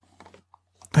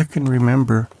I can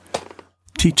remember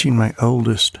teaching my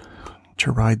oldest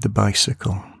to ride the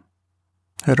bicycle.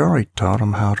 I'd already taught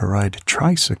him how to ride a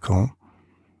tricycle,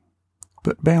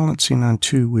 but balancing on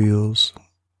two wheels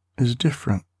is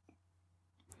different.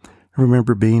 I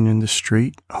remember being in the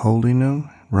street, holding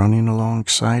him, running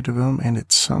alongside of him, and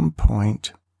at some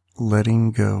point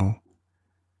letting go.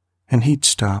 And he'd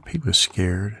stop. He was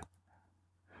scared.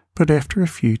 But after a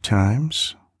few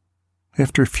times,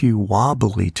 after a few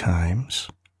wobbly times,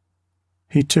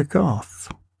 he took off.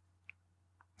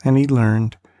 And he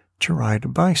learned to ride a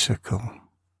bicycle.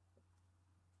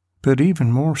 But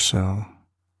even more so,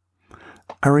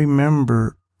 I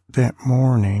remember that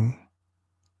morning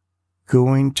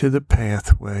going to the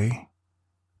pathway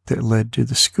that led to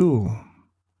the school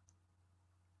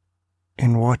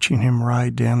and watching him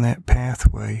ride down that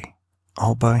pathway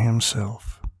all by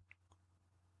himself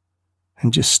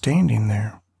and just standing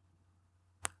there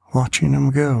watching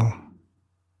him go.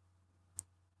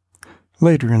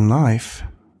 Later in life,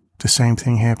 the same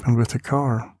thing happened with the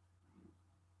car.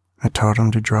 I taught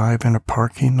him to drive in a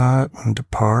parking lot and to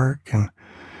park, and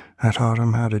I taught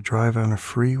him how to drive on a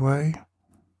freeway.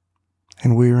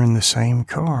 And we were in the same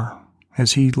car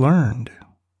as he learned.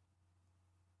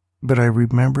 But I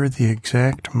remember the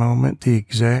exact moment, the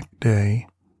exact day,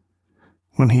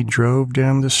 when he drove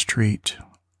down the street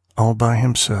all by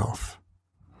himself.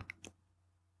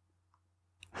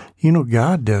 You know,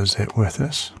 God does that with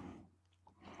us.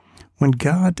 When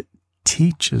God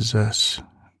teaches us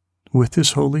with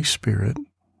His Holy Spirit,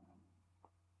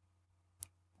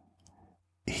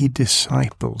 He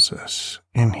disciples us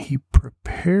and He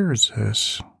prepares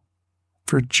us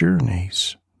for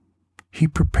journeys. He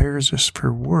prepares us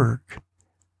for work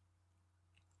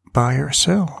by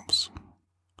ourselves.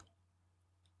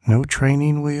 No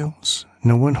training wheels,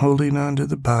 no one holding onto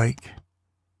the bike.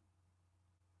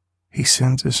 He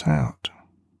sends us out.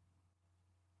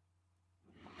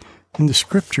 In the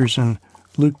scriptures in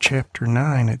Luke chapter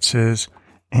 9, it says,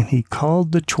 "And He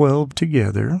called the 12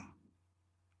 together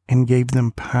and gave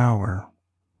them power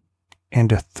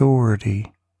and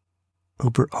authority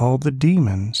over all the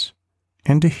demons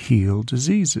and to heal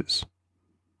diseases.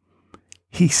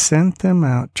 He sent them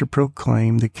out to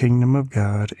proclaim the kingdom of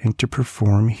God and to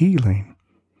perform healing.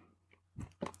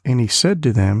 And He said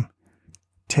to them,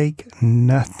 'Take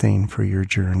nothing for your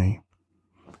journey,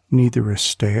 neither a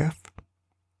staff,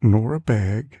 nor a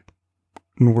bag,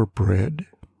 nor bread,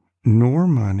 nor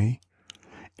money,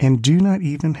 and do not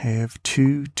even have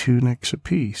 2 tunics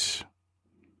apiece.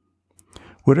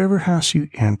 Whatever house you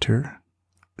enter,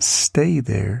 stay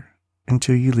there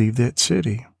until you leave that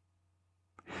city.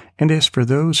 And as for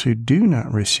those who do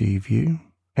not receive you,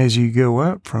 as you go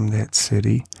out from that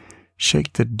city,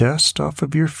 shake the dust off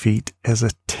of your feet as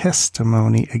a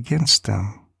testimony against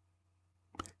them.'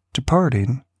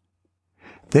 Departing,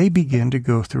 they began to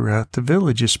go throughout the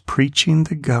villages, preaching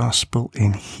the gospel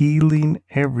and healing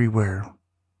everywhere.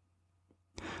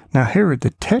 Now Herod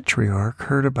the tetrarch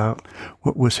heard about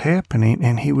what was happening,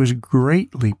 and he was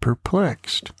greatly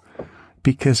perplexed,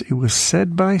 because it was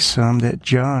said by some that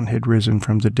John had risen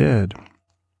from the dead,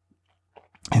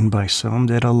 and by some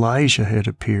that Elijah had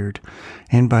appeared,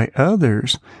 and by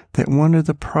others that one of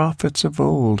the prophets of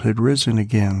old had risen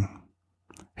again.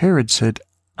 Herod said,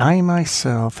 'I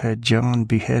myself had John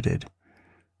beheaded,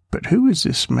 but who is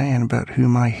this man about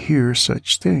whom I hear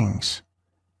such things?'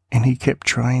 And he kept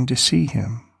trying to see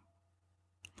him.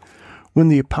 When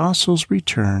the apostles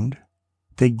returned,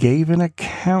 they gave an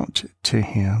account to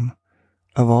him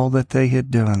of all that they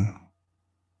had done.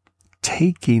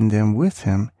 Taking them with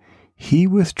him, he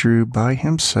withdrew by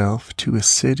himself to a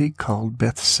city called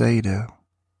Bethsaida.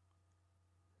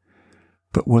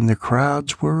 But when the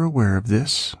crowds were aware of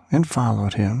this and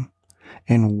followed him,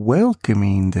 and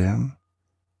welcoming them,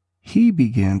 he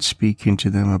began speaking to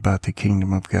them about the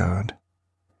kingdom of God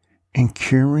and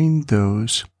curing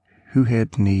those who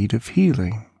had need of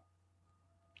healing."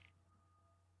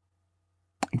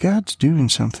 God's doing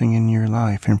something in your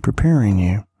life and preparing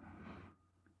you.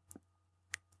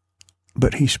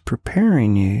 But He's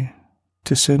preparing you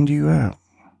to send you out.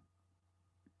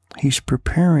 He's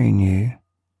preparing you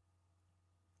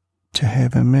to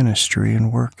have a ministry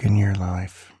and work in your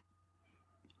life.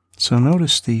 So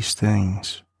notice these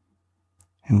things.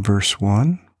 In verse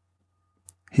 1,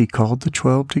 He called the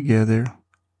 12 together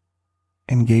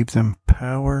and gave them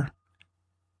power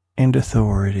and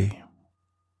authority.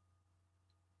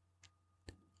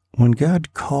 When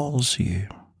God calls you,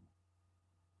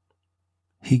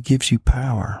 He gives you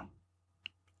power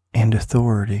and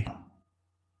authority.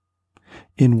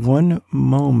 In one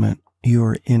moment,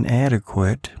 you're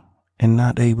inadequate and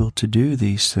not able to do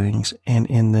these things, and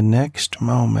in the next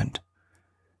moment,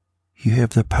 you have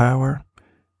the power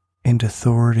and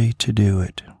authority to do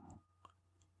it.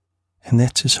 And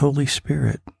that's His Holy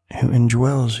Spirit who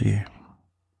indwells you.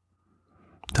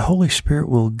 The Holy Spirit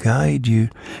will guide you,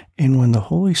 and when the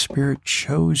Holy Spirit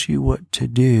shows you what to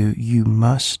do, you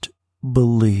must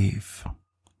believe.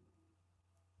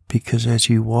 Because as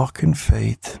you walk in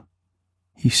faith,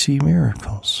 you see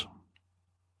miracles.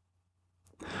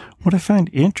 What I find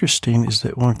interesting is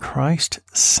that when Christ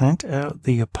sent out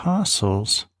the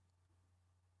apostles,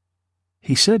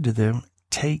 He said to them,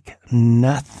 "Take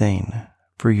nothing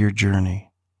for your journey,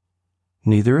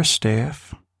 neither a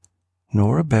staff,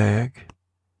 nor a bag,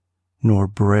 nor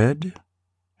bread,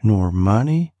 nor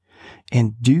money,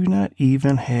 and do not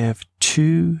even have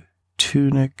 2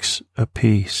 tunics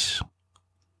apiece."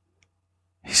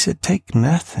 He said, take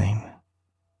nothing.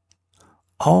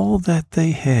 All that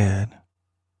they had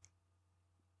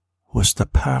was the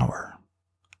power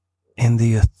and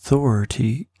the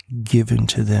authority given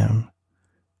to them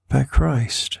by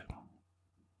Christ.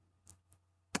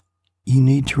 You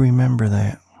need to remember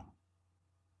that.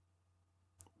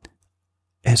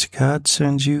 As God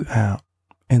sends you out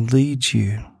and leads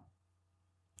you,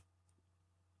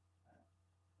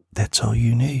 that's all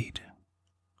you need.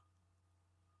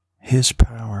 His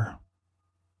power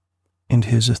and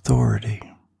His authority.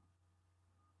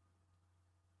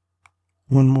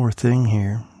 One more thing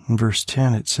here. In verse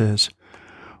 10 it says,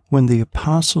 when the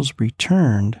apostles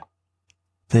returned,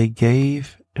 they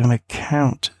gave an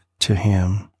account to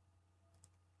Him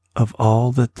of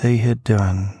all that they had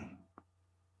done.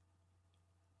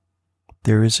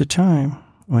 There is a time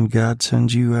when God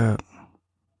sends you out.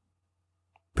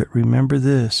 But remember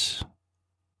this,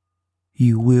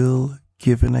 you will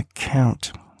give an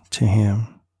account to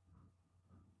Him.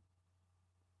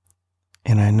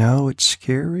 And I know it's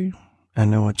scary. I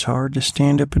know it's hard to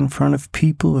stand up in front of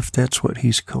people if that's what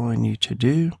He's calling you to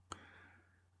do.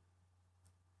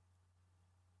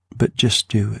 But just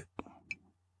do it.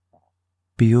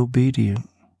 Be obedient.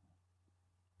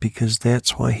 Because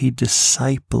that's why He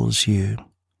disciples you,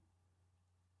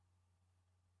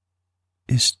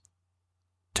 is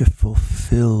to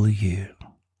fulfill you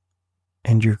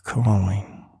and your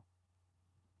calling.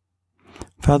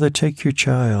 Father, take your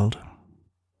child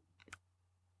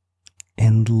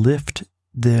and lift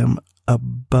them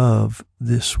above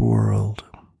this world.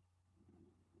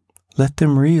 Let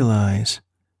them realize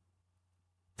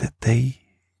that they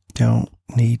don't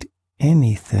need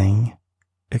anything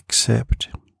except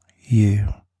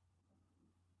you.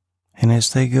 And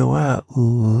as they go out,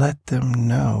 let them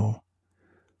know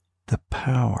the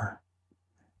power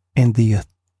and the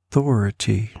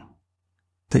authority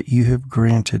that you have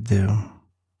granted them.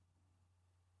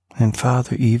 And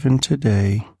Father, even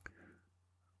today,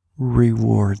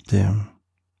 reward them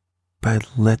by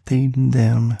letting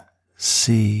them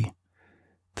see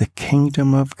the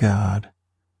kingdom of God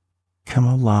come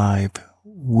alive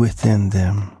within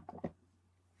them.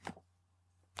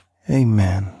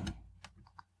 Amen.